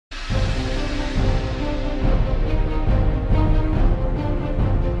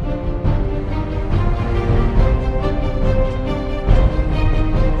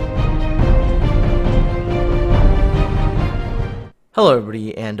Hello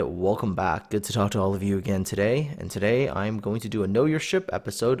everybody and welcome back. Good to talk to all of you again today. And today I'm going to do a Know Your Ship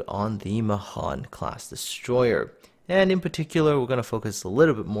episode on the Mahan class destroyer. And in particular, we're going to focus a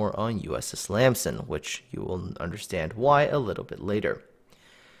little bit more on USS Lamson, which you will understand why a little bit later.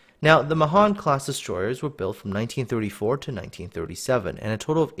 Now, the Mahan class destroyers were built from 1934 to 1937, and a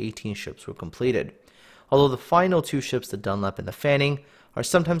total of 18 ships were completed. Although the final two ships, the Dunlap and the Fanning, are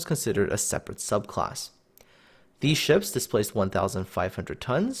sometimes considered a separate subclass. These ships displaced 1,500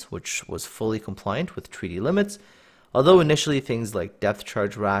 tons, which was fully compliant with treaty limits, although initially things like depth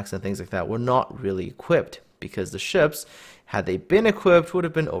charge racks and things like that were not really equipped, because the ships, had they been equipped, would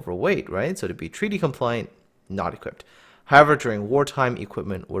have been overweight, right? So to be treaty compliant, not equipped. However, during wartime,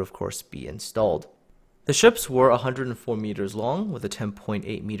 equipment would of course be installed. The ships were 104 meters long, with a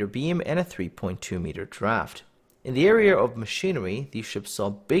 10.8 meter beam and a 3.2 meter draft. In the area of machinery, these ships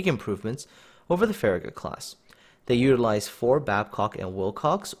saw big improvements over the Farragut class. They utilized 4 Babcock and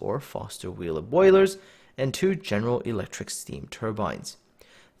Wilcox or Foster Wheeler boilers and 2 General Electric steam turbines.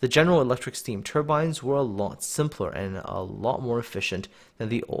 The General Electric steam turbines were a lot simpler and a lot more efficient than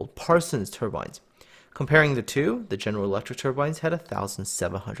the old Parsons turbines. Comparing the two, the General Electric turbines had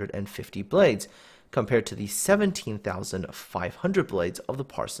 1,750 blades compared to the 17,500 blades of the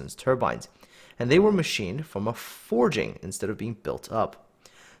Parsons turbines, and they were machined from a forging instead of being built up.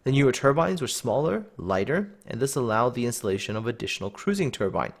 The newer turbines were smaller, lighter, and this allowed the installation of additional cruising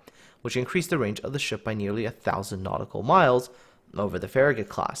turbine, which increased the range of the ship by nearly 1,000 nautical miles over the Farragut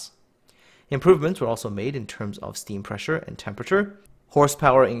class. Improvements were also made in terms of steam pressure and temperature.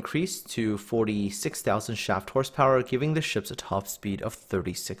 Horsepower increased to 46,000 shaft horsepower, giving the ships a top speed of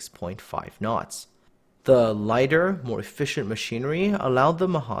 36.5 knots. The lighter, more efficient machinery allowed the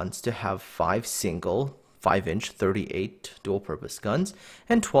Mahans to have 5 single 5-inch 38 dual-purpose guns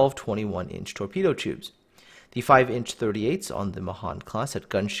and 12 21-inch torpedo tubes. The 5-inch 38s on the Mahan class had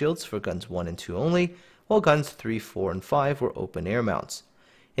gun shields for guns 1 and 2 only, while guns 3, 4, and 5 were open-air mounts.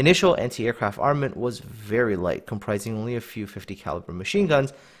 Initial anti-aircraft armament was very light, comprising only a few 50 caliber machine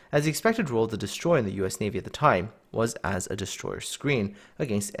guns, as the expected role of the destroyer in the U.S. Navy at the time was as a destroyer screen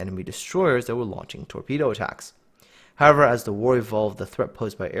against enemy destroyers that were launching torpedo attacks. However, as the war evolved, the threat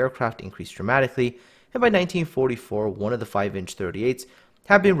posed by aircraft increased dramatically, and by 1944, one of the 5-inch 38s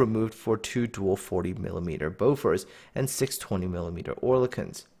had been removed for 2 dual 40mm Bofors and 6 20mm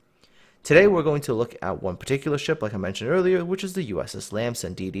Oerlikons. Today we're going to look at one particular ship, like I mentioned earlier, which is the USS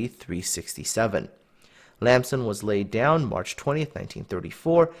Lamson DD-367. Lamson was laid down March 20,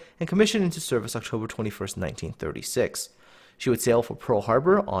 1934, and commissioned into service October 21, 1936. She would sail for Pearl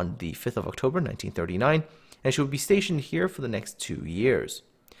Harbor on the 5th of October, 1939, and she would be stationed here for the next 2 years.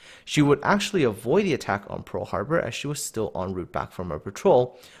 She would actually avoid the attack on Pearl Harbor as she was still en route back from her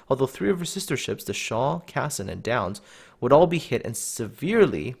patrol, although 3 of her sister ships, the Shaw, Cassin, and Downs, would all be hit and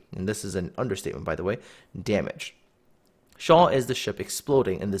severely, and this is an understatement by the way, damaged. Shaw is the ship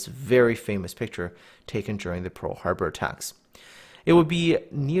exploding in this very famous picture taken during the Pearl Harbor attacks. It would be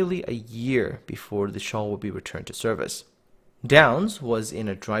nearly a year before the Shaw would be returned to service. Downs was in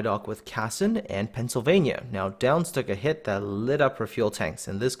a dry dock with Cassin and Pennsylvania. Now, Downs took a hit that lit up her fuel tanks,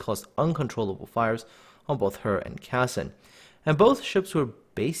 and this caused uncontrollable fires on both her and Cassin. And both ships were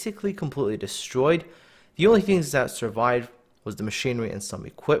basically completely destroyed. The only things that survived was the machinery and some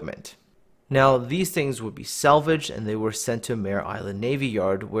equipment. Now, these things would be salvaged, and they were sent to Mare Island Navy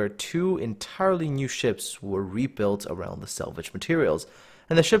Yard, where 2 entirely new ships were rebuilt around the salvaged materials,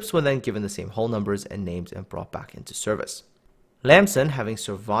 and the ships were then given the same hull numbers and names and brought back into service. Lamson, having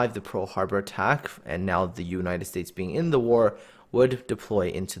survived the Pearl Harbor attack, and now the United States being in the war, would deploy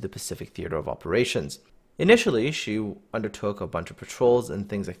into the Pacific Theater of Operations. Initially, she undertook a bunch of patrols and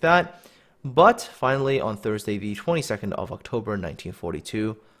things like that, but finally on Thursday the 22nd of October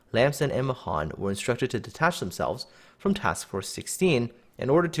 1942, Lamson and Mahan were instructed to detach themselves from Task Force 16 in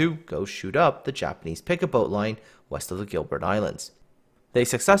order to go shoot up the Japanese picket boat line west of the Gilbert Islands. They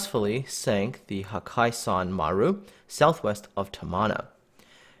successfully sank the Hakai-san Maru southwest of Tamana.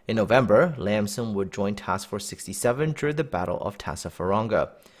 In November, Lamson would join Task Force 67 during the Battle of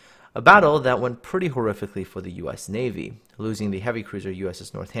Tassafaronga, a battle that went pretty horrifically for the U.S. Navy, losing the heavy cruiser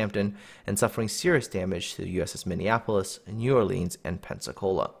USS Northampton and suffering serious damage to the USS Minneapolis, New Orleans, and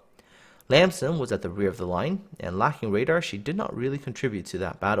Pensacola. Lamson was at the rear of the line, and lacking radar, she did not really contribute to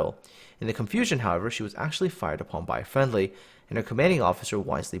that battle. In the confusion, however, she was actually fired upon by a friendly, and her commanding officer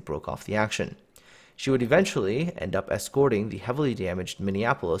wisely broke off the action. She would eventually end up escorting the heavily damaged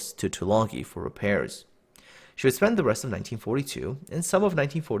Minneapolis to Tulagi for repairs. She would spend the rest of 1942 and some of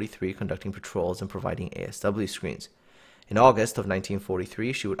 1943 conducting patrols and providing ASW screens. In August of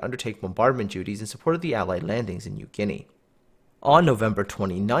 1943, she would undertake bombardment duties in support of the Allied landings in New Guinea. On November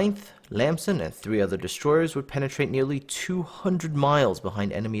 29th, Lamson and 3 other destroyers would penetrate nearly 200 miles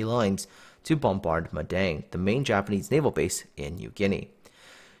behind enemy lines to bombard Madang, the main Japanese naval base in New Guinea.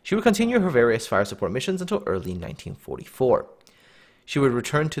 She would continue her various fire support missions until early 1944. She would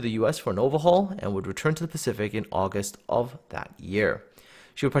return to the US for an overhaul and would return to the Pacific in August of that year.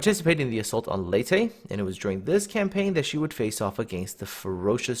 She would participate in the assault on Leyte, and it was during this campaign that she would face off against the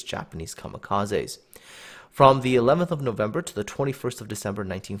ferocious Japanese kamikazes. From the 11th of November to the 21st of December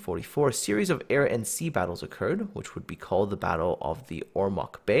 1944, a series of air and sea battles occurred, which would be called the Battle of the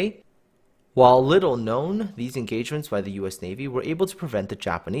Ormoc Bay. While little known, these engagements by the US Navy were able to prevent the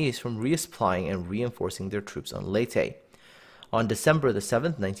Japanese from resupplying and reinforcing their troops on Leyte. On December the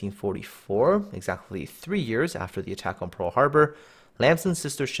 7th, 1944, exactly 3 years after the attack on Pearl Harbor, Lamson's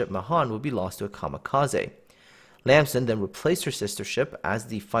sister ship Mahan would be lost to a kamikaze. Lamson then replaced her sister ship as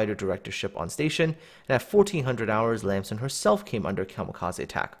the fighter director ship on station, and at 1400 hours, Lamson herself came under kamikaze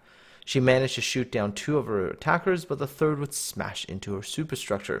attack. She managed to shoot down 2 of her attackers, but the third would smash into her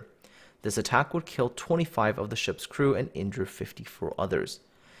superstructure. This attack would kill 25 of the ship's crew and injure 54 others.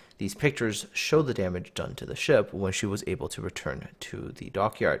 These pictures show the damage done to the ship when she was able to return to the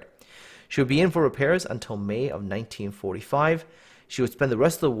dockyard. She would be in for repairs until May of 1945. She would spend the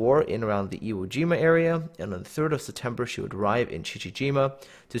rest of the war in around the Iwo Jima area, and on the 3rd of September she would arrive in Chichijima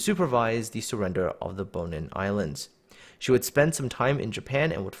to supervise the surrender of the Bonin Islands. She would spend some time in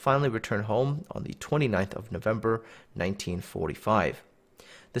Japan and would finally return home on the 29th of November 1945.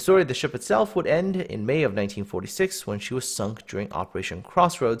 The story of the ship itself would end in May of 1946 when she was sunk during Operation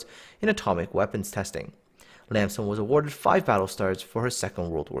Crossroads in atomic weapons testing. Lamson was awarded 5 battle stars for her Second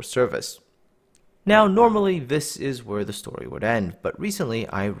World War service. Now, normally this is where the story would end, but recently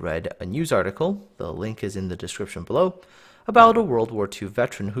I read a news article, the link is in the description below, about a World War II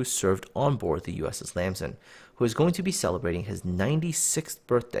veteran who served on board the USS Lamson, who is going to be celebrating his 96th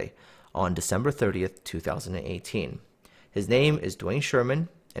birthday on December 30th, 2018. His name is Dwayne Sherman,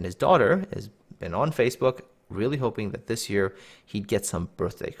 and his daughter has been on Facebook really hoping that this year he'd get some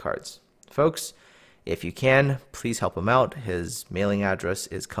birthday cards. Folks, if you can, please help him out. His mailing address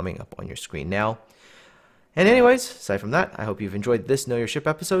is coming up on your screen now. And anyways, aside from that, I hope you've enjoyed this Know Your Ship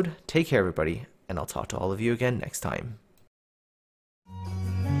episode. Take care, everybody, and I'll talk to all of you again next time.